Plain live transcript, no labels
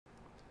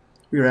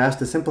we are asked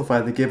to simplify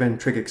the given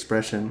trig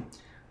expression.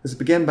 Let's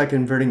begin by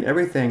converting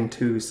everything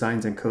to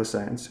sines and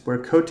cosines, where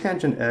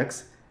cotangent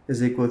x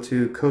is equal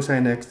to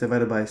cosine x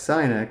divided by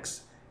sine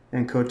x,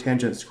 and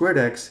cotangent squared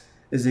x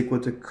is equal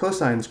to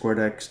cosine squared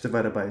x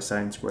divided by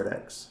sine squared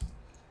x.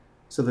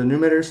 So the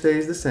numerator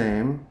stays the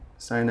same,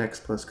 sine x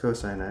plus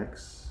cosine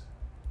x.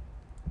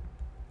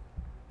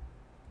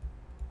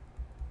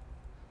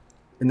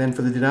 And then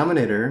for the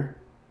denominator,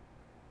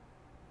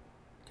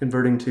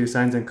 converting to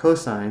sines and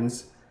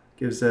cosines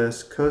gives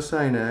us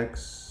cosine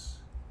x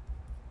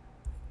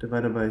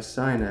divided by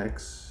sine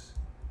x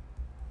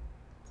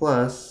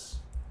plus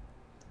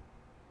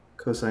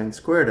cosine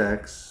squared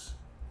x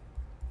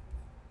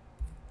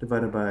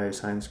divided by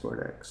sine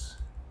squared x.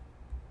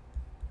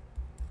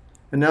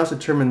 And now let's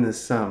determine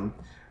this sum.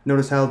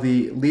 Notice how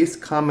the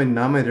least common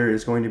denominator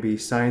is going to be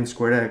sine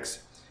squared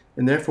x,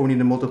 and therefore we need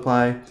to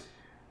multiply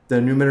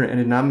the numerator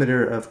and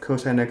denominator of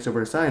cosine x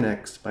over sine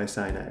x by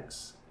sine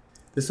x.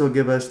 This will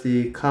give us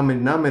the common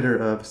denominator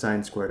of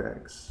sine squared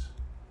x.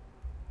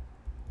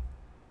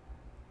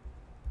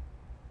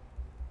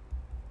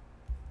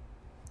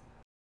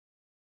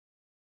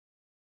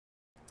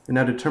 And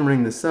now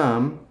determining the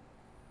sum,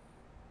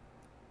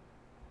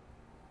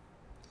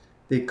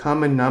 the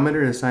common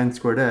denominator is sine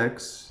squared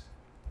x,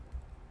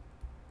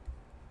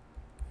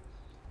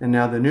 and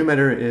now the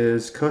numerator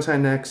is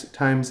cosine x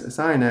times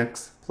sine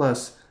x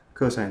plus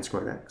cosine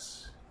squared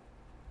x.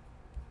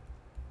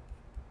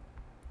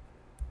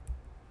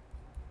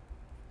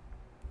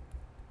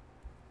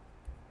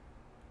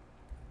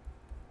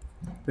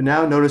 But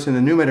now notice in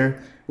the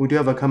numerator, we do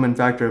have a common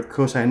factor of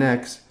cosine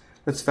x.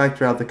 Let's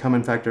factor out the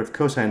common factor of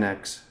cosine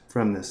x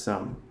from this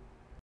sum.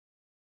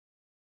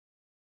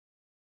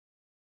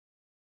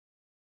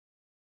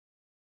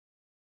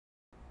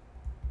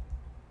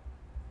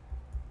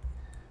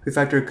 If we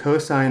factor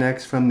cosine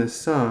x from this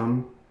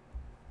sum,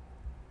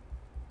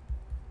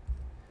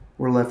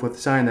 we're left with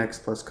sine x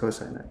plus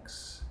cosine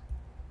x.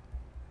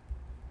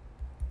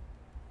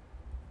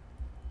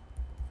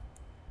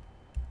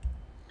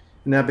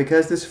 Now,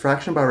 because this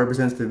fraction bar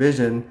represents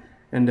division,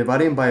 and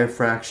dividing by a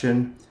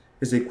fraction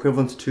is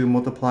equivalent to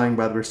multiplying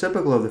by the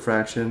reciprocal of the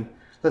fraction,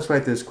 let's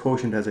write this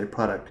quotient as a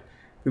product.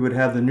 We would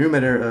have the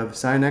numerator of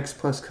sine x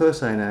plus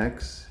cosine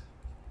x,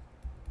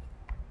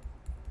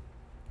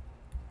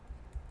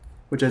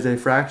 which as a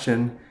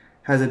fraction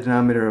has a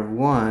denominator of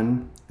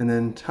 1, and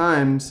then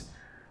times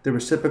the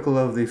reciprocal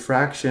of the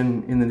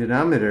fraction in the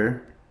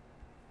denominator,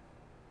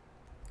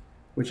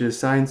 which is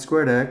sine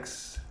squared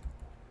x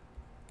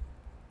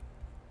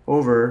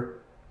over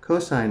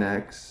cosine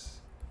x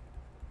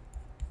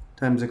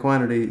times the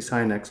quantity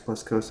sine x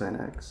plus cosine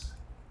x.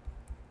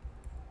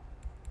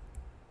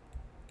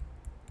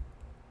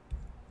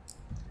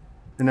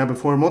 And now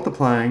before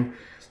multiplying,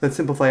 let's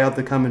simplify out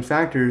the common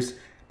factors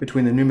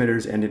between the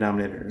numerators and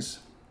denominators.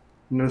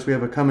 Notice we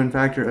have a common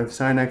factor of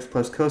sine x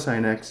plus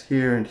cosine x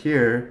here and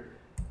here,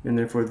 and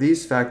therefore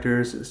these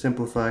factors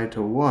simplify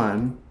to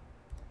 1,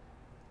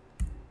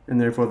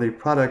 and therefore the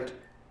product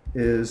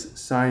is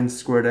sine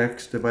squared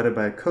x divided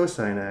by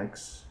cosine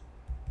x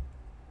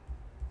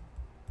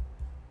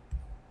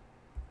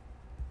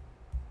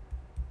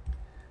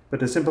But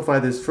to simplify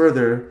this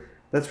further,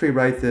 let's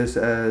rewrite this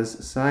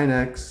as sine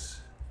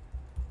x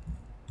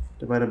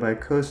divided by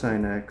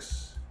cosine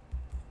x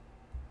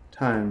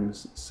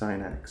times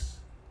sine x.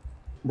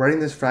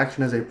 Writing this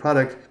fraction as a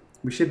product,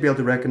 we should be able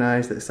to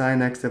recognize that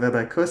sine x divided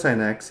by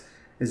cosine x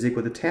is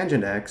equal to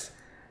tangent x,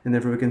 and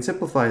therefore we can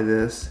simplify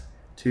this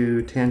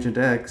to tangent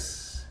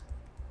x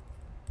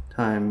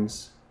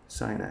times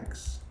sine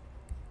x.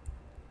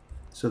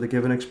 So the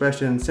given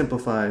expression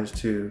simplifies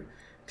to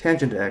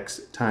tangent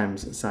x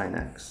times sine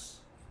x.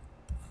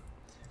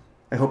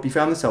 I hope you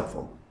found this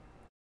helpful.